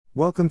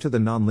Welcome to the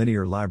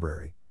Nonlinear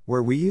Library,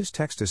 where we use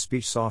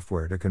text-to-speech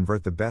software to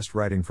convert the best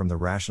writing from the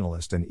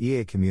rationalist and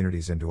EA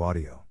communities into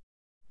audio.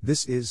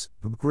 This is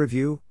Book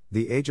Review,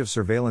 The Age of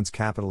Surveillance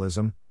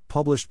Capitalism,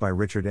 published by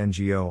Richard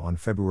Ngo on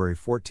February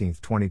 14,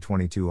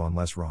 2022 on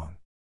Less Wrong.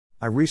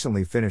 I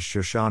recently finished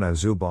Shoshana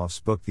Zuboff's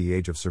book The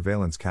Age of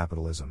Surveillance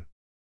Capitalism.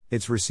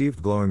 It's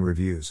received glowing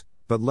reviews,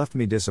 but left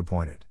me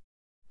disappointed.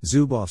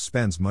 Zuboff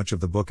spends much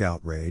of the book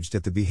outraged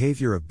at the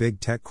behavior of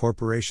big tech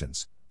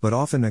corporations, but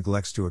often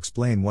neglects to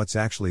explain what's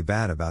actually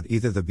bad about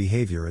either the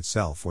behavior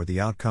itself or the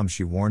outcome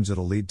she warns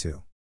it'll lead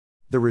to.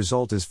 The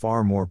result is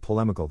far more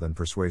polemical than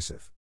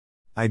persuasive.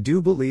 I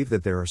do believe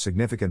that there are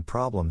significant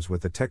problems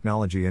with the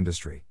technology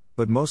industry,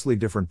 but mostly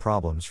different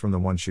problems from the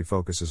ones she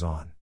focuses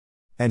on.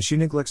 And she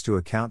neglects to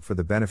account for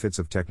the benefits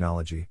of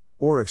technology,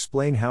 or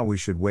explain how we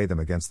should weigh them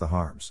against the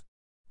harms.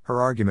 Her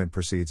argument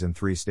proceeds in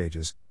 3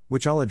 stages,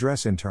 which I'll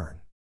address in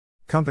turn.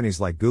 Companies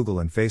like Google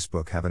and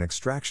Facebook have an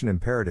extraction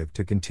imperative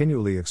to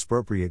continually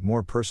expropriate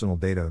more personal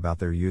data about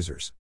their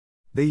users.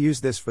 They use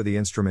this for the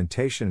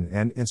instrumentation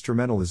and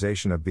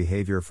instrumentalization of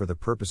behavior for the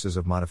purposes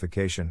of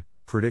modification,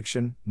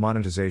 prediction,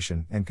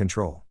 monetization, and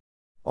control.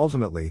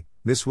 Ultimately,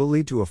 this will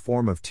lead to a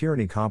form of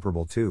tyranny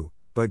comparable to,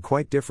 but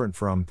quite different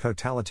from,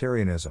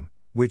 totalitarianism,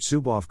 which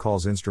Zuboff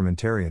calls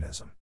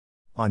instrumentarianism.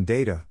 On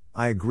data,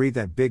 I agree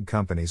that big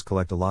companies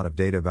collect a lot of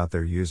data about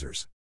their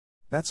users.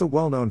 That's a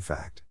well-known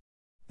fact.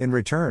 In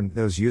return,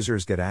 those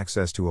users get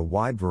access to a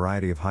wide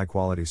variety of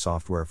high-quality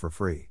software for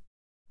free.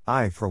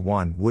 I, for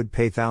one, would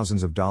pay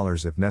thousands of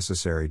dollars if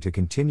necessary to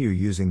continue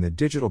using the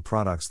digital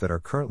products that are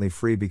currently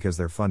free because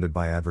they're funded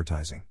by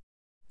advertising.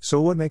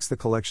 So what makes the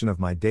collection of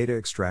my data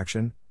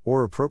extraction,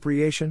 or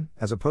appropriation,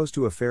 as opposed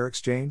to a fair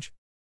exchange?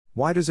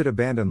 Why does it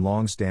abandon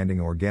long-standing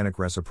organic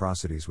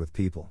reciprocities with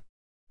people?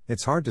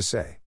 It's hard to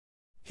say.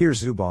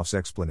 Here's Zuboff's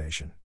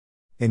explanation.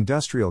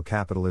 Industrial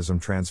capitalism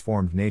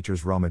transformed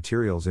nature's raw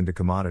materials into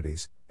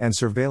commodities, and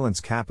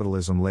surveillance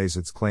capitalism lays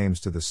its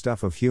claims to the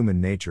stuff of human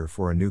nature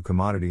for a new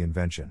commodity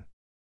invention.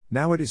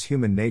 Now it is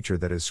human nature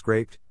that is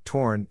scraped,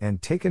 torn,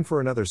 and taken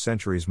for another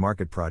century's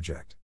market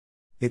project.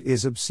 It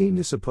is obscene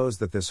to suppose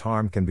that this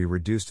harm can be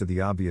reduced to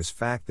the obvious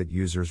fact that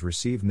users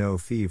receive no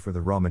fee for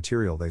the raw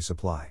material they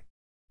supply.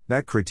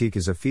 That critique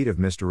is a feat of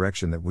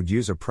misdirection that would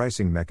use a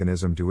pricing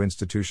mechanism to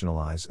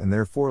institutionalize and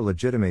therefore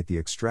legitimate the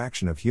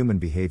extraction of human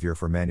behavior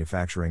for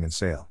manufacturing and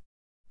sale.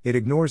 It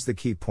ignores the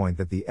key point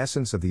that the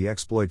essence of the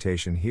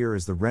exploitation here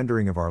is the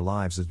rendering of our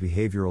lives as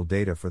behavioral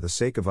data for the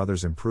sake of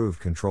others' improved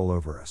control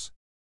over us.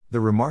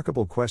 The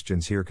remarkable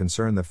questions here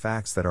concern the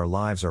facts that our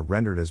lives are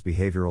rendered as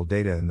behavioral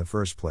data in the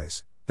first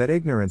place, that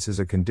ignorance is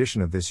a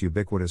condition of this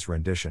ubiquitous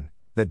rendition,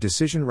 that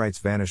decision rights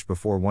vanish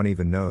before one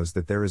even knows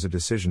that there is a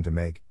decision to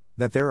make,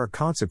 that there are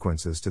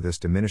consequences to this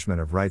diminishment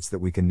of rights that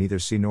we can neither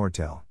see nor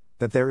tell,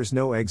 that there is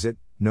no exit,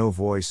 no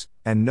voice,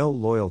 and no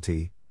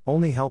loyalty,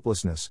 only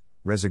helplessness,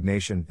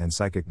 resignation, and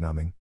psychic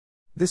numbing.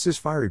 This is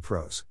fiery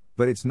prose,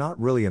 but it's not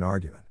really an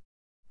argument.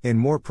 In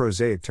more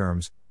prosaic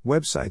terms,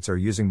 websites are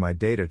using my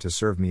data to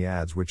serve me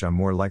ads which I'm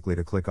more likely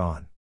to click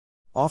on.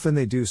 Often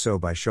they do so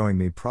by showing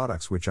me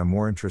products which I'm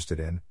more interested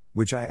in,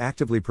 which I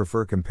actively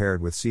prefer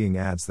compared with seeing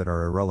ads that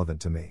are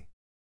irrelevant to me.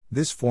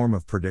 This form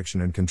of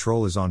prediction and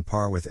control is on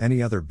par with any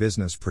other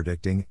business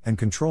predicting and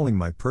controlling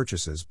my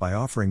purchases by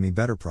offering me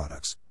better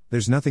products.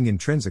 There's nothing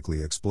intrinsically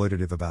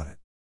exploitative about it.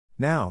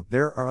 Now,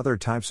 there are other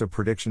types of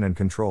prediction and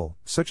control,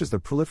 such as the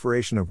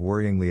proliferation of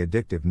worryingly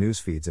addictive news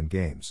feeds and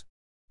games.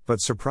 But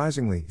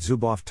surprisingly,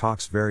 Zuboff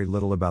talks very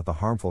little about the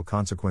harmful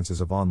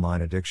consequences of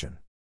online addiction.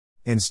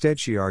 Instead,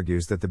 she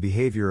argues that the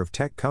behavior of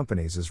tech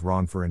companies is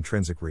wrong for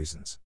intrinsic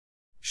reasons.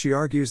 She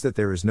argues that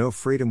there is no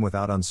freedom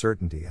without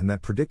uncertainty and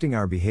that predicting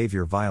our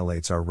behavior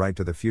violates our right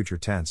to the future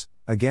tense,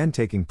 again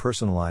taking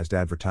personalized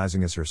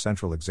advertising as her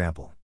central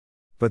example.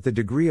 But the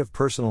degree of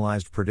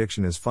personalized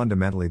prediction is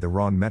fundamentally the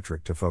wrong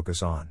metric to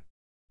focus on.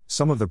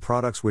 Some of the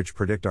products which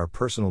predict our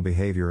personal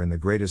behavior in the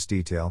greatest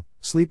detail,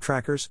 sleep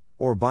trackers,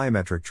 or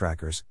biometric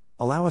trackers,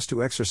 allow us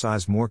to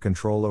exercise more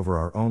control over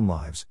our own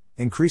lives,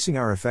 increasing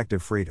our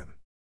effective freedom.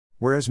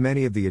 Whereas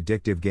many of the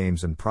addictive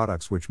games and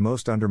products which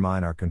most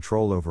undermine our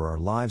control over our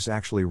lives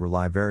actually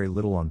rely very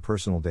little on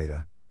personal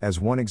data. As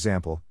one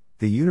example,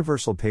 the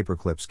Universal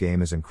Paperclips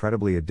game is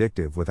incredibly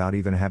addictive without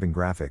even having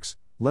graphics,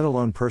 let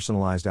alone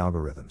personalized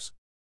algorithms.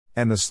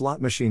 And the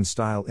slot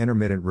machine-style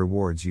intermittent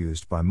rewards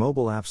used by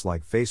mobile apps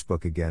like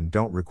Facebook again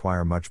don't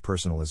require much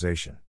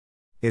personalization.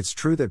 It's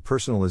true that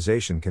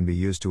personalization can be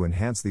used to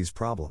enhance these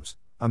problems.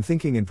 I'm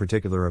thinking in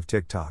particular of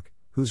TikTok,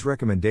 whose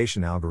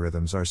recommendation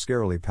algorithms are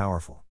scarily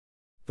powerful.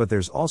 But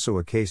there's also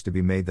a case to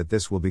be made that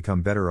this will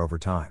become better over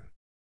time.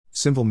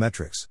 Simple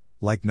metrics,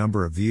 like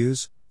number of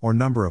views, or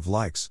number of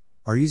likes,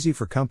 are easy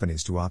for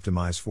companies to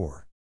optimize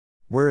for.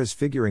 Whereas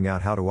figuring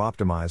out how to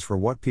optimize for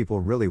what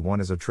people really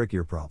want is a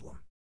trickier problem.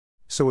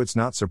 So it's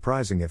not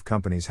surprising if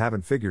companies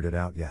haven't figured it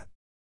out yet.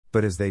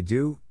 But as they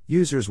do,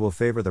 users will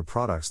favor the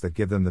products that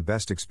give them the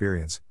best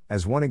experience.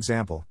 As one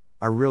example,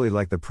 I really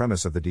like the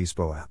premise of the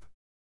Dispo app.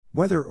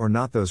 Whether or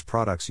not those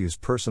products use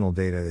personal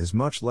data is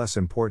much less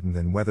important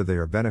than whether they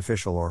are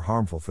beneficial or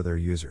harmful for their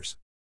users.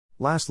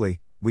 Lastly,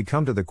 we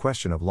come to the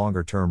question of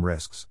longer-term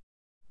risks.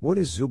 What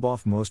is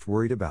Zuboff most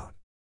worried about?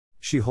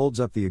 She holds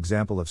up the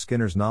example of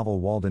Skinner's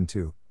novel Walden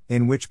 2,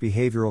 in which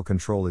behavioral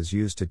control is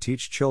used to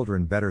teach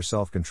children better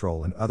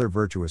self-control and other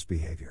virtuous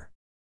behavior.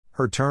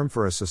 Her term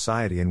for a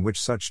society in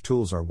which such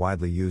tools are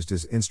widely used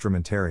is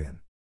instrumentarian.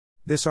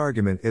 This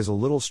argument is a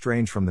little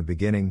strange from the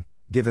beginning,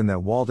 given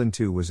that Walden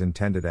 2 was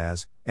intended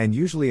as, and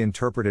usually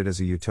interpreted as,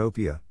 a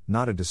utopia,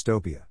 not a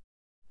dystopia.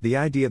 The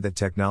idea that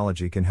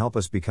technology can help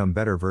us become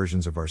better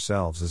versions of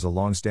ourselves is a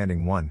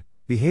long-standing one.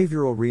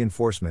 Behavioral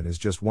reinforcement is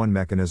just one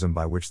mechanism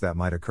by which that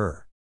might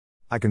occur.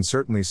 I can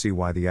certainly see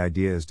why the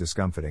idea is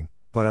discomfiting,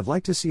 but I'd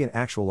like to see an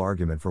actual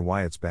argument for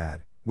why it's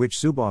bad, which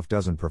Zuboff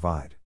doesn't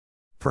provide.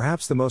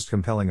 Perhaps the most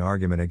compelling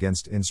argument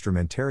against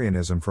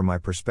instrumentarianism from my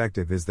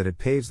perspective is that it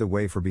paves the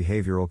way for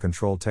behavioral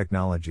control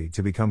technology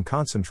to become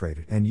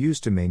concentrated and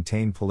used to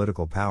maintain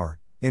political power,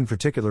 in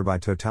particular by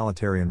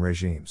totalitarian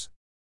regimes.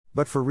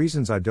 But for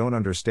reasons I don't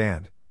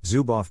understand,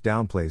 Zuboff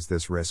downplays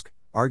this risk,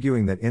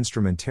 arguing that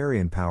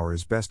instrumentarian power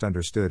is best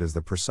understood as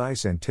the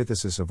precise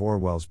antithesis of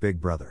Orwell's Big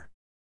Brother.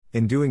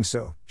 In doing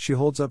so, she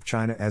holds up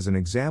China as an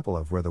example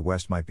of where the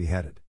West might be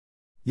headed.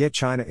 Yet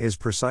China is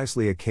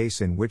precisely a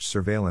case in which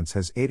surveillance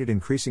has aided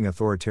increasing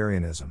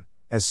authoritarianism,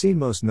 as seen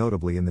most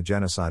notably in the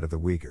genocide of the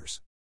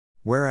Uyghurs.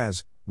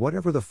 Whereas,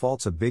 whatever the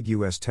faults of big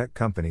US tech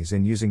companies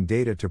in using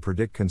data to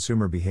predict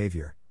consumer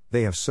behavior,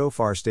 they have so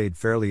far stayed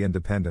fairly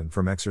independent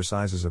from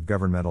exercises of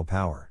governmental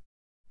power.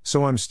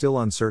 So I'm still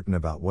uncertain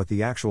about what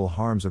the actual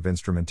harms of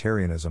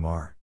instrumentarianism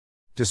are.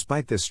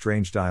 Despite this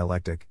strange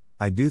dialectic,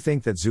 I do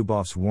think that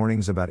Zuboff's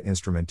warnings about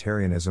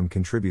instrumentarianism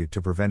contribute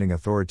to preventing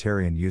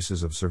authoritarian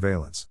uses of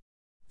surveillance.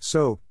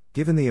 So,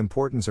 given the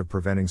importance of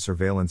preventing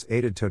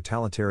surveillance-aided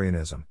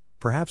totalitarianism,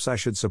 perhaps I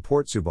should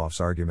support Zuboff's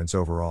arguments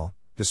overall,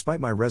 despite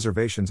my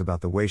reservations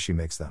about the way she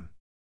makes them.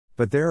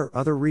 But there are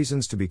other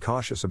reasons to be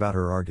cautious about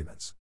her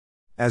arguments.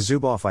 As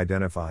Zuboff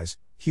identifies,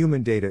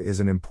 human data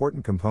is an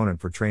important component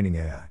for training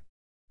AI.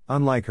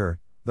 Unlike her,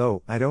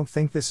 though, I don't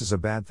think this is a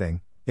bad thing.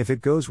 If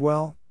it goes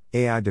well,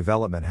 AI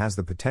development has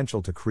the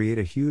potential to create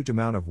a huge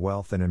amount of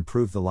wealth and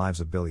improve the lives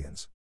of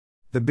billions.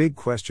 The big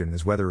question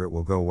is whether it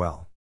will go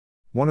well.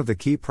 One of the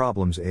key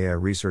problems AI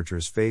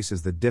researchers face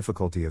is the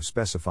difficulty of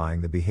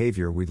specifying the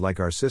behavior we'd like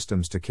our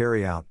systems to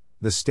carry out.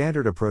 The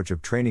standard approach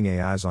of training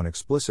AIs on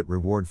explicit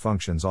reward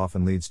functions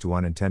often leads to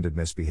unintended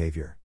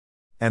misbehavior.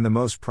 And the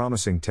most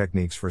promising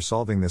techniques for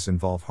solving this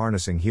involve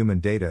harnessing human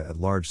data at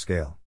large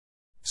scale.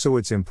 So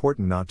it's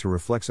important not to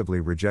reflexively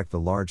reject the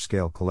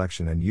large-scale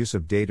collection and use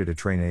of data to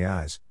train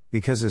AIs,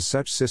 because as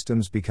such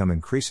systems become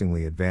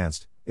increasingly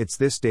advanced, it's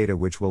this data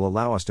which will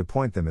allow us to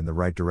point them in the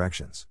right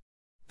directions.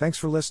 Thanks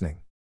for listening.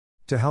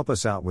 To help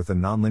us out with the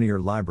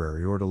Nonlinear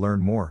Library or to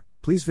learn more,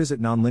 please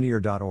visit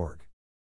nonlinear.org.